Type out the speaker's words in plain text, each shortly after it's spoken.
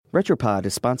Retropod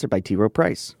is sponsored by T. Rowe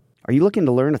Price. Are you looking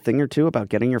to learn a thing or two about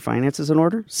getting your finances in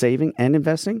order, saving, and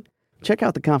investing? Check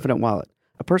out The Confident Wallet,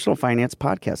 a personal finance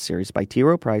podcast series by T.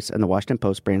 Rowe Price and the Washington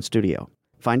Post brand studio.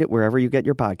 Find it wherever you get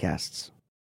your podcasts.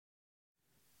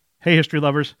 Hey, history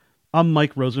lovers. I'm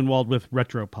Mike Rosenwald with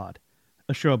Retropod,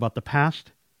 a show about the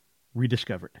past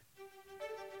rediscovered.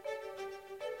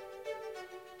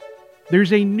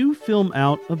 There's a new film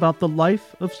out about the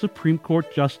life of Supreme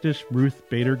Court Justice Ruth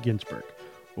Bader Ginsburg,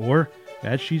 or,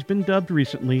 as she's been dubbed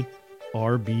recently,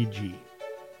 RBG.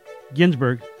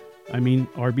 Ginsburg,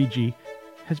 RBG,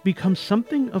 has become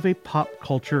something of a pop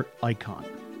culture icon.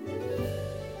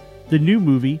 The new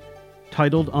movie,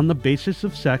 titled On the Basis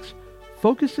of Sex,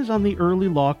 focuses on the early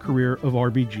law career of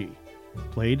RBG,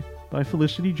 played by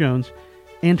Felicity Jones,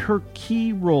 and her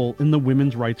key role in the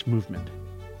women's rights movement.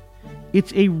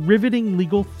 It's a riveting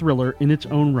legal thriller in its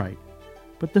own right,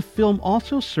 but the film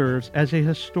also serves as a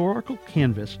historical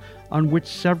canvas on which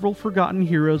several forgotten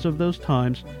heroes of those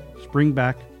times spring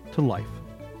back to life.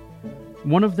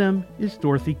 One of them is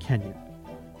Dorothy Kenyon,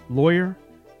 lawyer,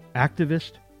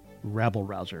 activist, rabble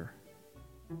rouser.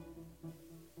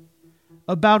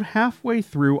 About halfway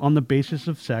through On the Basis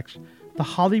of Sex, the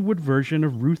Hollywood version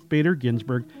of Ruth Bader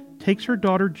Ginsburg takes her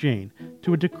daughter Jane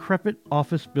to a decrepit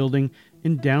office building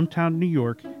in downtown New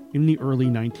York in the early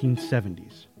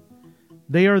 1970s.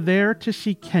 They are there to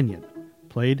see Kenyon,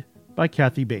 played by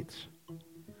Kathy Bates.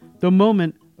 The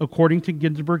moment, according to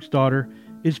Ginsburg's daughter,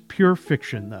 is pure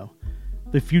fiction, though.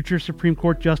 The future Supreme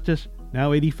Court Justice,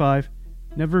 now 85,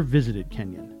 never visited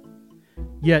Kenyon.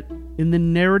 Yet, in the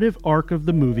narrative arc of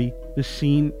the movie, the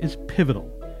scene is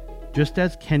pivotal, just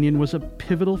as Kenyon was a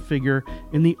pivotal figure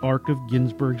in the arc of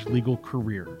Ginsburg's legal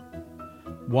career.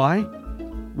 Why?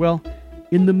 Well,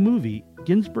 in the movie,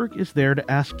 Ginsburg is there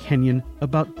to ask Kenyon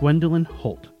about Gwendolyn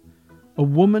Holt, a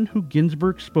woman who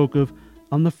Ginsburg spoke of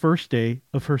on the first day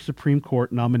of her Supreme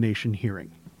Court nomination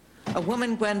hearing. A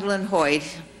woman, Gwendolyn Hoyt,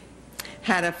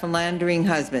 had a philandering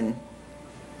husband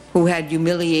who had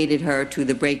humiliated her to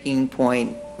the breaking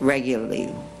point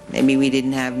regularly. Maybe we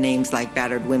didn't have names like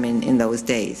battered women in those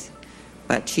days,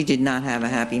 but she did not have a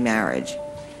happy marriage.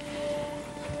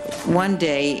 One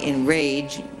day, in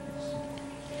rage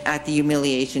at the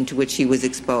humiliation to which she was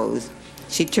exposed,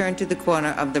 she turned to the corner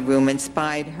of the room and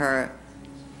spied her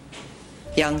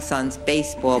young son's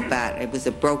baseball bat. It was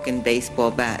a broken baseball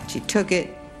bat. She took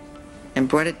it and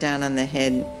brought it down on the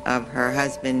head of her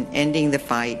husband, ending the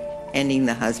fight, ending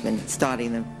the husband,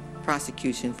 starting the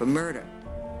prosecution for murder.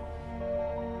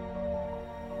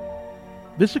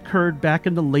 This occurred back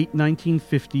in the late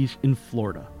 1950s in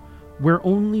Florida, where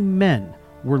only men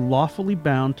were lawfully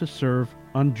bound to serve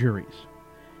on juries.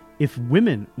 If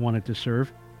women wanted to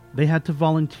serve, they had to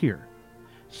volunteer.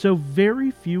 So very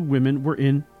few women were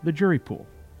in the jury pool.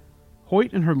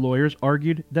 Hoyt and her lawyers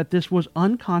argued that this was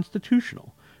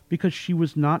unconstitutional because she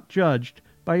was not judged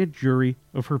by a jury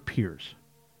of her peers.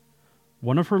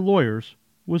 One of her lawyers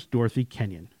was Dorothy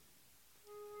Kenyon.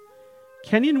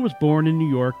 Kenyon was born in New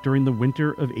York during the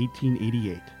winter of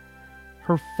 1888.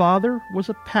 Her father was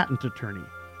a patent attorney,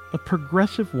 a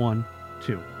progressive one,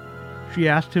 too. She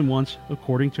asked him once,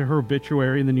 according to her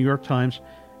obituary in the New York Times,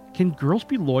 "Can girls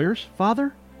be lawyers,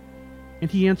 father?" And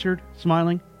he answered,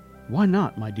 smiling, "Why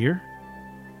not, my dear?"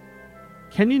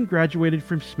 Kenyon graduated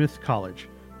from Smith College.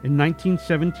 In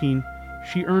 1917,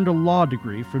 she earned a law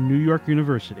degree from New York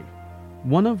University,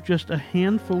 one of just a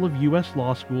handful of U.S.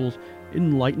 law schools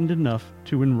enlightened enough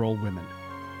to enroll women.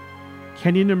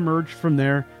 Kenyon emerged from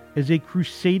there as a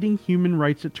crusading human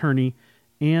rights attorney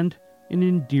and an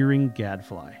endearing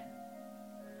gadfly.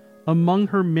 Among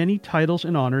her many titles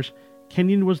and honors,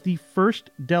 Kenyon was the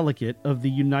first delegate of the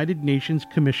United Nations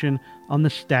Commission on the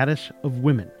Status of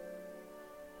Women.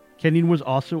 Kenyon was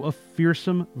also a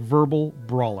fearsome verbal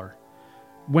brawler.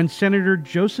 When Senator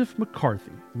Joseph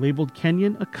McCarthy labeled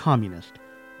Kenyon a communist,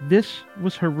 this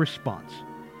was her response.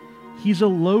 "He's a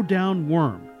low-down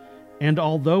worm, and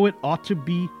although it ought to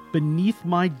be beneath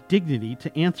my dignity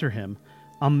to answer him,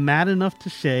 I'm mad enough to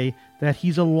say that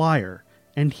he's a liar,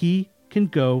 and he can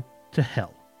go to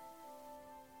hell."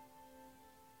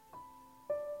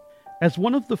 As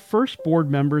one of the first board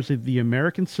members of the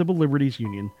American Civil Liberties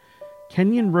Union,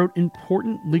 Kenyon wrote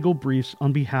important legal briefs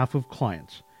on behalf of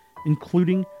clients,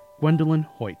 including Gwendolyn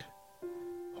Hoyt.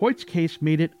 Hoyt's case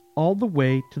made it all the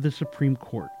way to the Supreme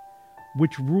Court,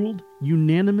 which ruled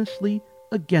unanimously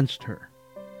against her.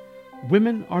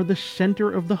 Women are the center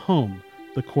of the home,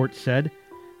 the court said,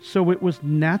 so it was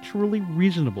naturally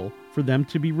reasonable for them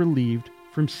to be relieved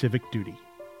from civic duty.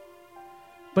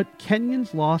 But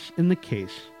Kenyon's loss in the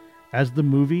case, as the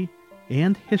movie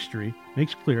and history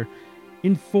makes clear,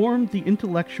 informed the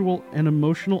intellectual and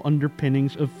emotional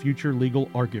underpinnings of future legal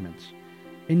arguments,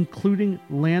 including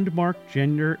landmark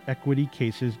gender equity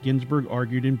cases Ginsburg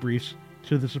argued in briefs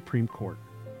to the Supreme Court.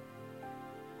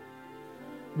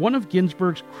 One of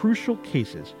Ginsburg's crucial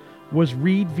cases was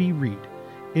Reed v. Reed,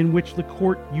 in which the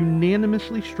court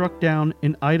unanimously struck down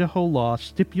an Idaho law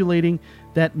stipulating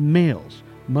that males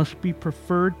must be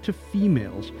preferred to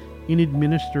females in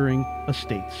administering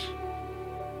estates.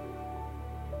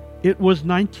 It was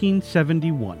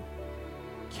 1971.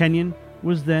 Kenyon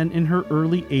was then in her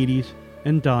early 80s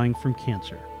and dying from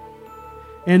cancer.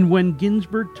 And when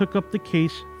Ginsburg took up the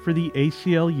case for the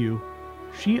ACLU,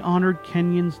 she honored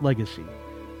Kenyon's legacy,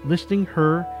 listing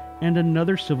her and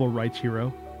another civil rights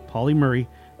hero, Pauli Murray,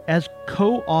 as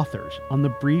co-authors on the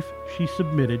brief she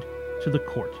submitted to the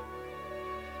court.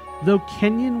 Though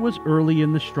Kenyon was early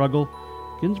in the struggle,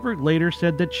 Ginsburg later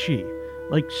said that she,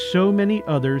 like so many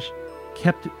others,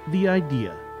 kept the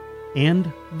idea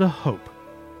and the hope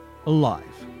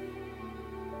alive.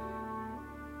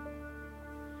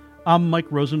 I'm Mike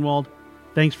Rosenwald.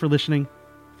 Thanks for listening.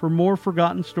 For more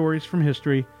forgotten stories from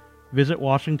history, visit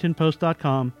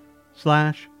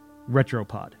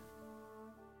WashingtonPost.com/retropod.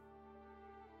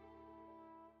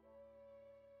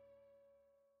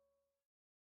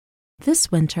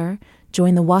 This winter,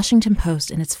 join the Washington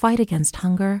Post in its fight against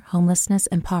hunger, homelessness,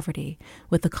 and poverty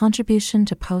with a contribution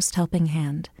to Post Helping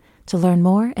Hand. To learn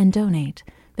more and donate,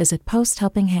 visit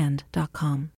posthelpinghand.com.